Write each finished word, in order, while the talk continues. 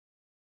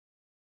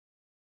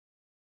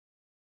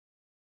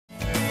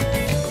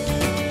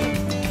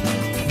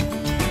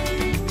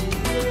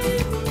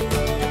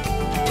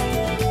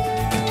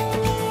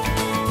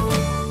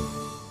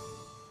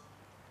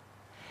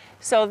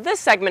So this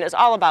segment is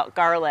all about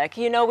garlic.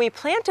 You know, we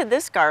planted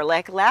this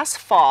garlic last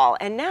fall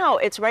and now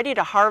it's ready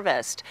to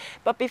harvest.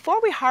 But before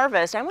we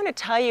harvest, I want to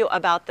tell you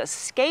about the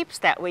scapes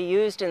that we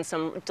used in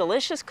some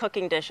delicious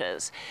cooking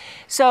dishes.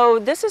 So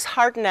this is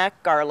hardneck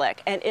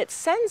garlic and it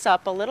sends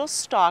up a little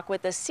stalk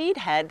with a seed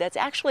head that's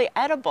actually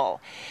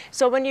edible.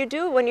 So when you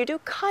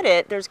do cut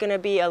it, there's going to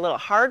be a little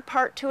hard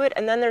part to it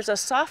and then there's a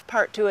soft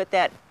part to it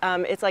that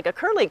it's like a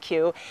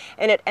curlicue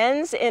and it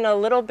ends in a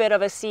little bit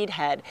of a seed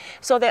head.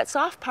 So that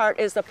soft part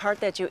is the part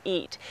that you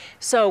eat.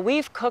 So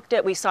we've cooked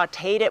it, we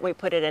sauteed it, we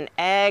put it in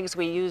eggs,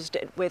 we used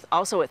it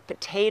also with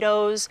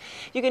potatoes.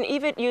 You can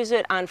even use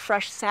it on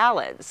fresh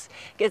salads.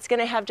 It's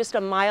going to have just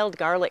a mild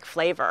garlic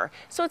flavor.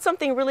 So it's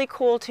something really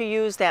cool to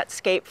use that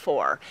scape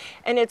for.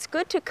 And it's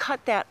good to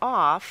cut that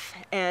off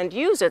and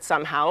use it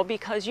somehow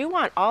because you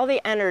want all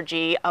the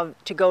energy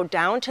to go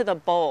down to the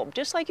bulb,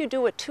 just like you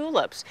do with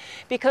tulips,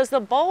 because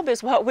the bulb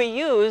is what we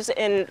use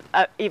in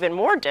even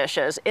more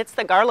dishes. It's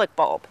the garlic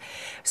bulb.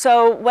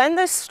 So when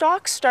the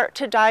stalks start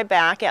to die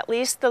back, at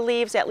least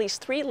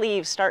 3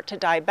 leaves start to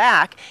die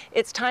back,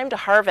 it's time to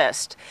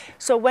harvest.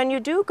 So when you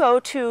do go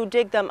to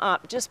dig them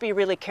up, just be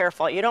really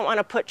careful. You don't want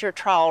to put your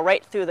trowel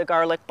right through the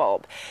garlic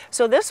bulb.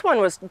 So this one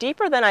was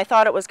deeper than I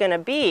thought it was going to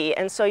be,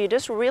 and so you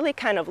just really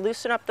kind of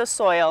loosen up the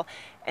soil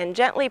and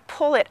gently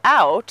pull it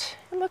out.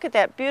 And look at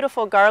that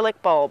beautiful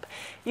garlic bulb.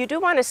 You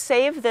do want to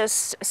save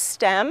this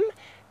stem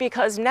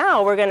because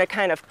now we're going to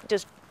kind of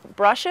just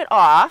brush it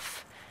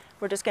off.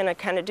 We're just going to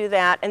kind of do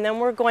that, and then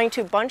we're going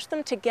to bunch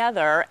them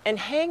together and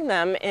hang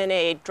them in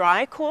a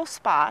dry, cool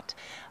spot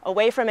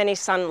away from any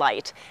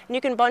sunlight. And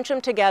you can bunch them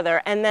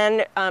together, and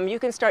then you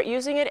can start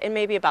using it in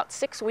maybe about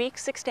 6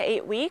 to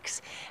 8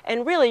 weeks,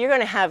 and really you're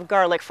going to have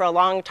garlic for a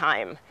long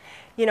time.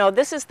 You know,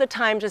 this is the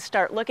time to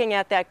start looking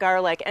at that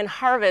garlic and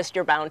harvest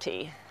your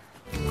bounty.